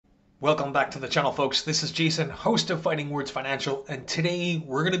Welcome back to the channel, folks. This is Jason, host of Fighting Words Financial, and today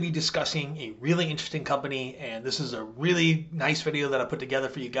we're going to be discussing a really interesting company, and this is a really nice video that I put together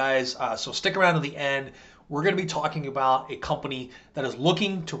for you guys, so stick around to the end. We're going to be talking about a company that is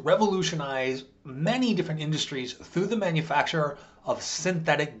looking to revolutionize many different industries through the manufacture of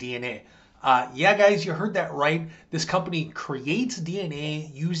synthetic DNA. Yeah, guys, you heard that right. This company creates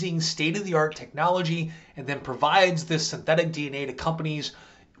DNA using state-of-the-art technology and then provides this synthetic DNA to companies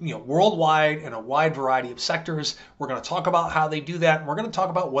worldwide in a wide variety of sectors. We're going to talk about how they do that, and we're going to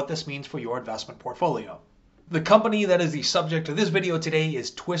talk about what this means for your investment portfolio. The company that is the subject of this video today is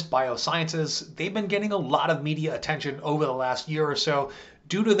Twist Bioscience. They've been getting a lot of media attention over the last year or so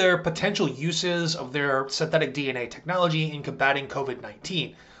due to their potential uses of their synthetic DNA technology in combating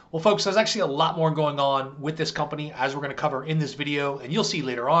COVID-19. Well, folks, there's actually a lot more going on with this company as we're going to cover in this video, and you'll see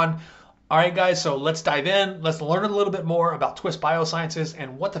later on. All right, guys, so let's dive in. Let's learn a little bit more about Twist Bioscience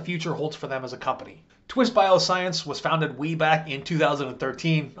and what the future holds for them as a company. Twist Bioscience was founded way back in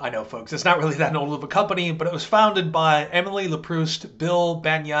 2013. I know, folks, it's not really that old of a company, but it was founded by Emily Leproust, Bill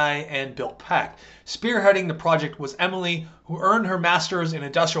Banyai, and Bill Peck. Spearheading the project was Emily, who earned her master's in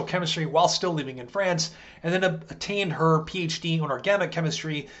industrial chemistry while still living in France, and then attained her PhD in organic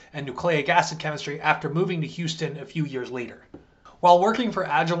chemistry and nucleic acid chemistry after moving to Houston a few years later. While working for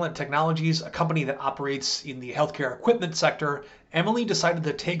Agilent Technologies, a company that operates in the healthcare equipment sector, Emily decided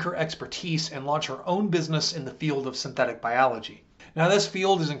to take her expertise and launch her own business in the field of synthetic biology. Now, this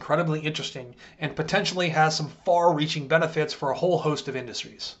field is incredibly interesting and potentially has some far-reaching benefits for a whole host of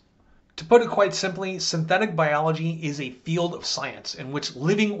industries. To put it quite simply, synthetic biology is a field of science in which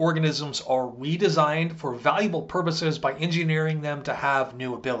living organisms are redesigned for valuable purposes by engineering them to have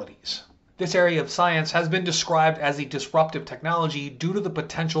new abilities. This area of science has been described as a disruptive technology due to the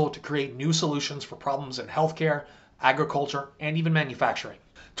potential to create new solutions for problems in healthcare, agriculture, and even manufacturing.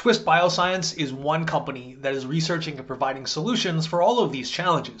 Twist Bioscience is one company that is researching and providing solutions for all of these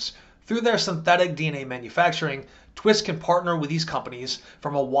challenges. Through their synthetic DNA manufacturing, Twist can partner with these companies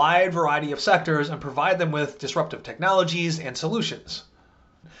from a wide variety of sectors and provide them with disruptive technologies and solutions.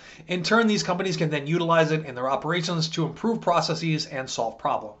 In turn, these companies can then utilize it in their operations to improve processes and solve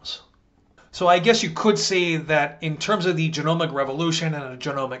problems. So I guess you could say that in terms of the genomic revolution and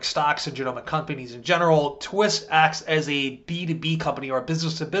genomic stocks and genomic companies in general, Twist acts as a B2B company or a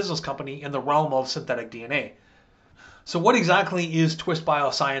business-to-business company in the realm of synthetic DNA. So what exactly is Twist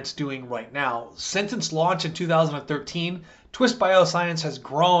Bioscience doing right now? Since its launch in 2013, Twist Bioscience has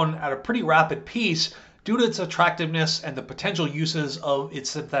grown at a pretty rapid pace due to its attractiveness and the potential uses of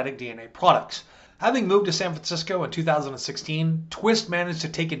its synthetic DNA products. Having moved to San Francisco in 2016, Twist managed to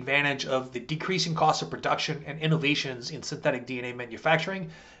take advantage of the decreasing cost of production and innovations in synthetic DNA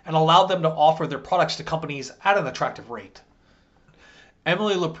manufacturing and allowed them to offer their products to companies at an attractive rate.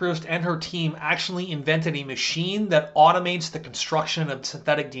 Emily Leproust and her team actually invented a machine that automates the construction of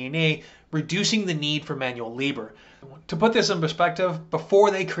synthetic DNA, reducing the need for manual labor. To put this in perspective, before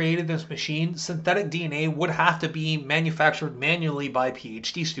they created this machine, synthetic DNA would have to be manufactured manually by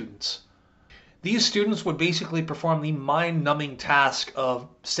PhD students. These students would basically perform the mind-numbing task of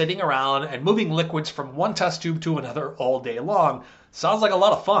sitting around and moving liquids from one test tube to another all day long. Sounds like a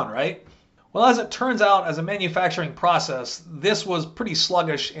lot of fun, right? Well, as it turns out, as a manufacturing process, this was pretty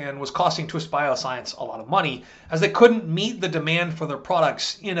sluggish and was costing Twist Bioscience a lot of money, as they couldn't meet the demand for their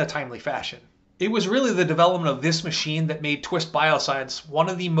products in a timely fashion. It was really the development of this machine that made Twist Bioscience one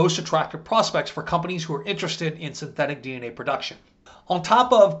of the most attractive prospects for companies who are interested in synthetic DNA production. On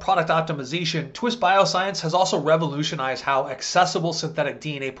top of product optimization, Twist Bioscience has also revolutionized how accessible synthetic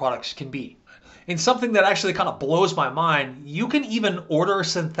DNA products can be. In something that actually kind of blows my mind, you can even order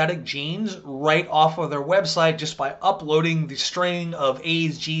synthetic genes right off of their website just by uploading the string of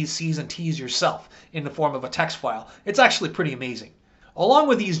A's, G's, C's, and T's yourself in the form of a text file. It's actually pretty amazing. Along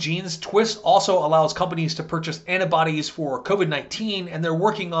with these genes, Twist also allows companies to purchase antibodies for COVID-19, and they're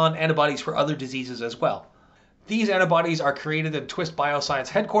working on antibodies for other diseases as well. These antibodies are created in Twist Bioscience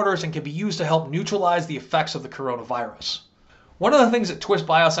headquarters and can be used to help neutralize the effects of the coronavirus. One of the things that Twist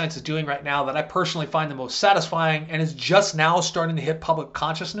Bioscience is doing right now that I personally find the most satisfying and is just now starting to hit public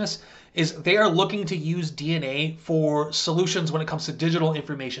consciousness is they are looking to use DNA for solutions when it comes to digital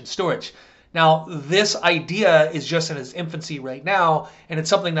information storage. Now, this idea is just in its infancy right now, and it's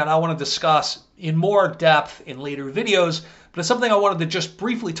something that I want to discuss in more depth in later videos, but it's something I wanted to just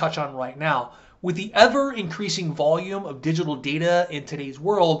briefly touch on right now. With the ever-increasing volume of digital data in today's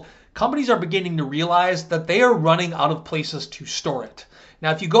world, companies are beginning to realize that they are running out of places to store it. Now,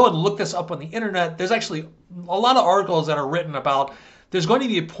 if you go and look this up on the internet, there's actually a lot of articles that are written about there's going to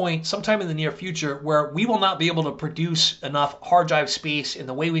be a point sometime in the near future where we will not be able to produce enough hard drive space in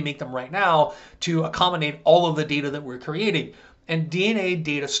the way we make them right now to accommodate all of the data that we're creating. And DNA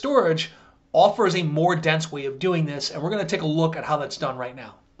data storage offers a more dense way of doing this, and we're going to take a look at how that's done right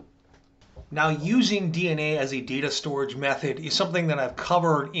now. Now, using DNA as a data storage method is something that I've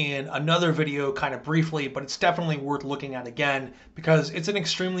covered in another video kind of briefly, but it's definitely worth looking at again because it's an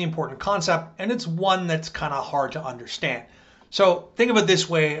extremely important concept and it's one that's kind of hard to understand. So think of it this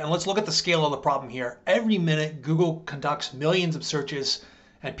way, and let's look at the scale of the problem here. Every minute, Google conducts millions of searches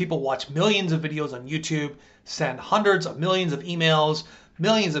and people watch millions of videos on YouTube, send hundreds of millions of emails,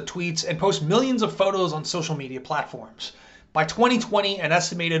 millions of tweets, and post millions of photos on social media platforms. By 2020, an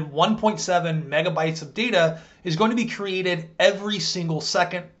estimated 1.7 megabytes of data is going to be created every single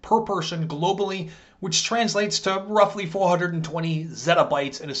second per person globally, which translates to roughly 420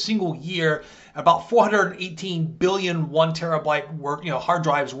 zettabytes in a single year, about 418 billion 1 terabyte hard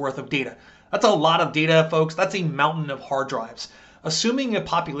drives worth of data. That's a lot of data, folks. That's a mountain of hard drives. Assuming a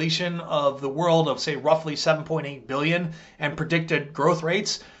population of the world of, say, roughly 7.8 billion and predicted growth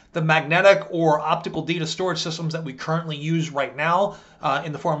rates, the magnetic or optical data storage systems that we currently use right now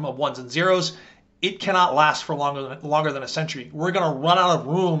in the form of ones and zeros, it cannot last for longer than a century. We're going to run out of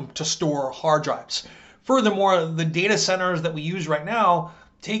room to store hard drives. Furthermore, the data centers that we use right now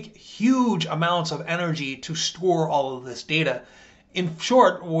take huge amounts of energy to store all of this data. In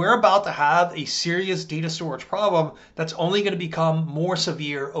short, we're about to have a serious data storage problem that's only going to become more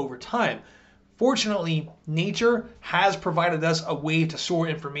severe over time. Fortunately, nature has provided us a way to store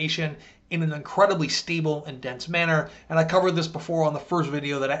information in an incredibly stable and dense manner, and I covered this before on the first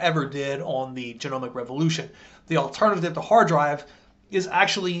video that I ever did on the genomic revolution. The alternative to hard drive is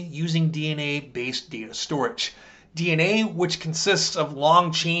actually using DNA-based data storage. DNA, which consists of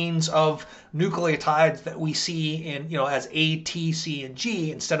long chains of nucleotides that we see in, as A, T, C, and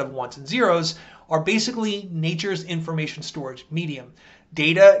G instead of ones and zeros, are basically nature's information storage medium.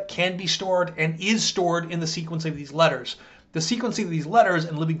 Data can be stored and is stored in the sequence of these letters. The sequencing of these letters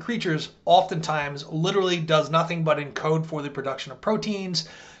in living creatures oftentimes literally does nothing but encode for the production of proteins,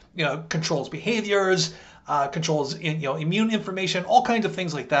 controls behaviors, controls immune information, all kinds of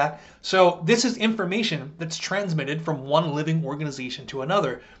things like that. So this is information that's transmitted from one living organization to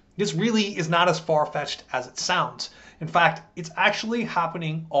another. This really is not as far-fetched as it sounds. In fact, it's actually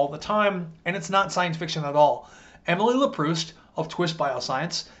happening all the time, and it's not science fiction at all. Emily Leproust of Twist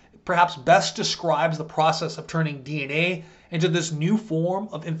Bioscience perhaps best describes the process of turning DNA into this new form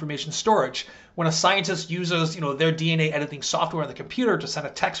of information storage. When a scientist uses their DNA editing software on the computer to send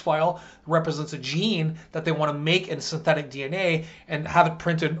a text file that represents a gene that they want to make in synthetic DNA and have it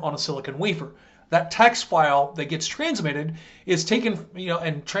printed on a silicon wafer. That text file that gets transmitted is taken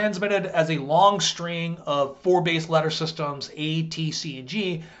and transmitted as a long string of 4 base letter systems, A, T, C, and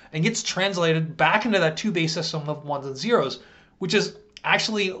G, and gets translated back into that 2 base system of ones and zeros, which is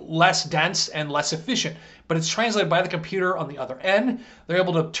actually less dense and less efficient, but it's translated by the computer on the other end. They're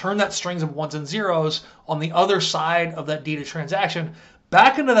able to turn that strings of ones and zeros on the other side of that data transaction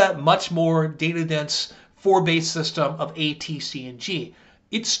back into that much more data dense 4 base system of A, T, C, and G.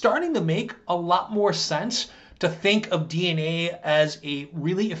 It's starting to make a lot more sense to think of DNA as a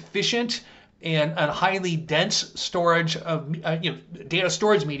really efficient and a highly dense storage of data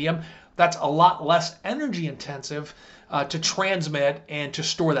storage medium that's a lot less energy intensive to transmit and to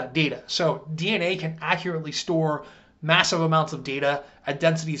store that data. So DNA can accurately store massive amounts of data at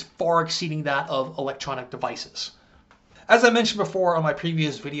densities far exceeding that of electronic devices. As I mentioned before on my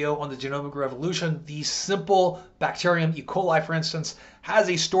previous video on the genomic revolution, the simple bacterium E. coli, for instance, has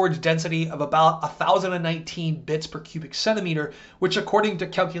a storage density of about 1,019 bits per cubic centimeter, which according to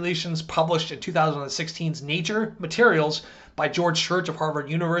calculations published in 2016's Nature Materials by George Church of Harvard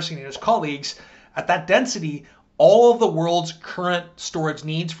University and his colleagues, at that density, all of the world's current storage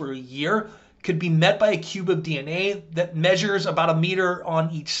needs for a year could be met by a cube of DNA that measures about a meter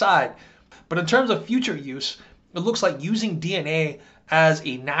on each side. But in terms of future use, it looks like using DNA as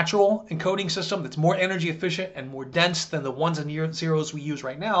a natural encoding system that's more energy efficient and more dense than the ones and zeros we use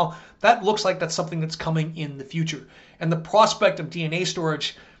right now, that looks like that's something that's coming in the future. And the prospect of DNA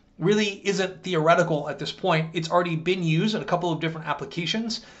storage really isn't theoretical at this point. It's already been used in a couple of different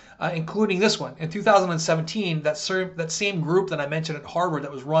applications, including this one. In 2017, that same group that I mentioned at Harvard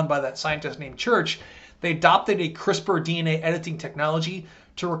that was run by that scientist named Church, they adopted a CRISPR DNA editing technology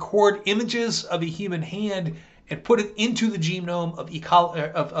to record images of a human hand and put it into the genome of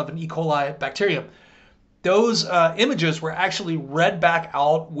an E. coli bacterium. Those images were actually read back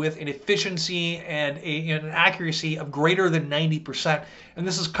out with an efficiency and an accuracy of greater than 90%. And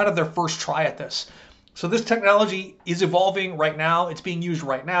this is kind of their first try at this. So this technology is evolving right now. It's being used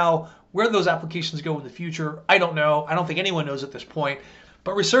right now. Where those applications go in the future, I don't know. I don't think anyone knows at this point.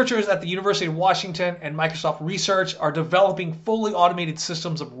 But researchers at the University of Washington and Microsoft Research are developing fully automated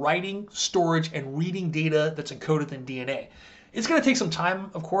systems of writing, storage, and reading data that's encoded in DNA. It's going to take some time,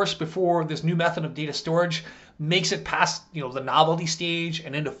 of course, before this new method of data storage makes it past the novelty stage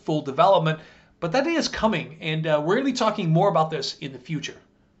and into full development. But that day is coming, and we're going to be talking more about this in the future.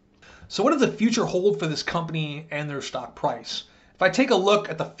 So what does the future hold for this company and their stock price? If I take a look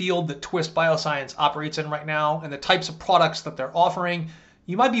at the field that Twist Bioscience operates in right now and the types of products that they're offering,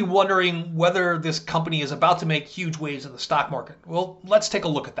 you might be wondering whether this company is about to make huge waves in the stock market. Well, let's take a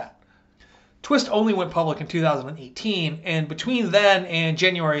look at that. Twist only went public in 2018, and between then and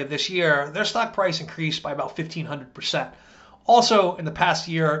January of this year, their stock price increased by about 1,500%. Also, in the past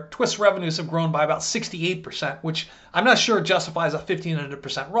year, Twist's revenues have grown by about 68%, which I'm not sure justifies a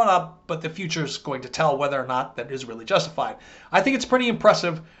 1,500% run-up, but the future is going to tell whether or not that is really justified. I think it's pretty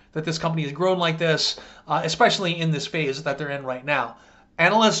impressive that this company has grown like this, especially in this phase that they're in right now.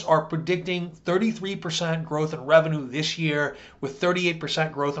 Analysts are predicting 33% growth in revenue this year, with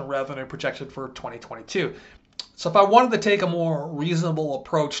 38% growth in revenue projected for 2022. So if I wanted to take a more reasonable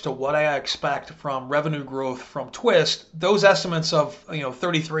approach to what I expect from revenue growth from Twist, those estimates of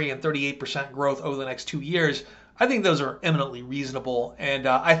 33 and 38% growth over the next 2 years, I think those are eminently reasonable, and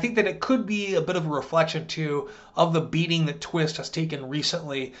I think that it could be a bit of a reflection too of the beating that Twist has taken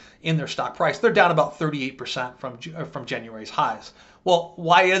recently in their stock price. They're down about 38% from January's highs. Well,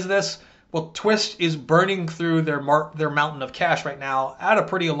 why is this? Well, Twist is burning through their mountain of cash right now at a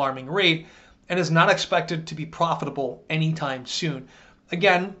pretty alarming rate and is not expected to be profitable anytime soon.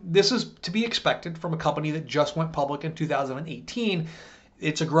 Again, this is to be expected from a company that just went public in 2018.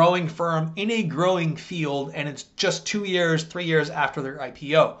 It's a growing firm in a growing field, and it's just 2 years, 3 years after their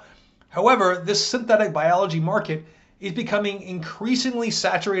IPO. However, this synthetic biology market is becoming increasingly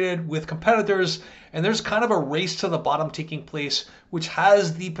saturated with competitors, and there's kind of a race to the bottom taking place, which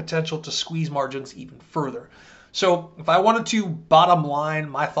has the potential to squeeze margins even further. So if I wanted to bottom line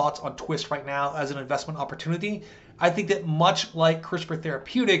my thoughts on Twist right now as an investment opportunity, I think that much like CRISPR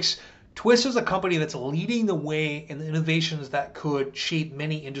Therapeutics, Twist is a company that's leading the way in the innovations that could shape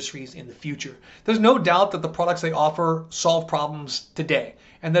many industries in the future. There's no doubt that the products they offer solve problems today,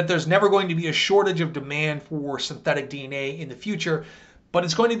 and that there's never going to be a shortage of demand for synthetic DNA in the future, but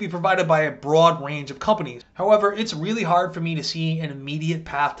it's going to be provided by a broad range of companies. However, it's really hard for me to see an immediate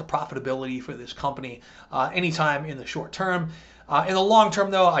path to profitability for this company anytime in the short term. In the long term,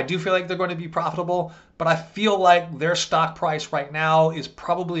 though, I do feel like they're going to be profitable, but I feel like their stock price right now is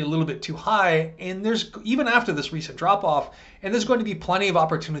probably a little bit too high, and there's, even after this recent drop-off, and there's going to be plenty of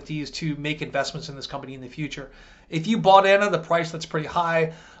opportunities to make investments in this company in the future. If you bought in at the price that's pretty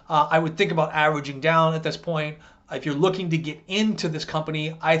high, I would think about averaging down at this point. If you're looking to get into this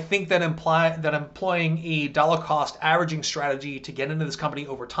company, I think that employing a dollar cost averaging strategy to get into this company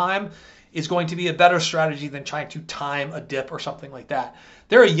over time is going to be a better strategy than trying to time a dip or something like that.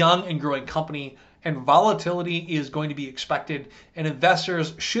 They're a young and growing company, and volatility is going to be expected, and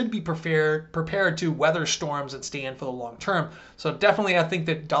investors should be prepared to weather storms and stay in for the long term. So definitely I think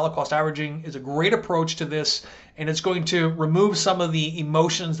that dollar cost averaging is a great approach to this, and it's going to remove some of the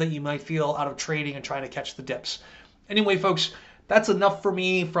emotions that you might feel out of trading and trying to catch the dips. Anyway, folks, that's enough for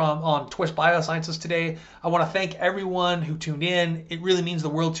me on Twist Biosciences today. I want to thank everyone who tuned in. It really means the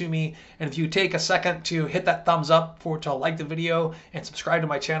world to me. And if you take a second to hit that thumbs up to like the video and subscribe to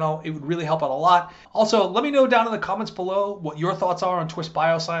my channel, it would really help out a lot. Also, let me know down in the comments below what your thoughts are on Twist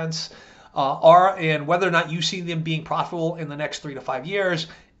Bioscience and whether or not you see them being profitable in the next 3 to 5 years.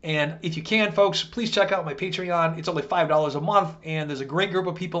 And if you can, folks, please check out my Patreon. It's only $5 a month, and there's a great group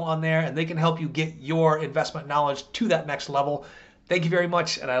of people on there, and they can help you get your investment knowledge to that next level. Thank you very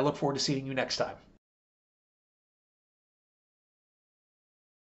much, and I look forward to seeing you next time.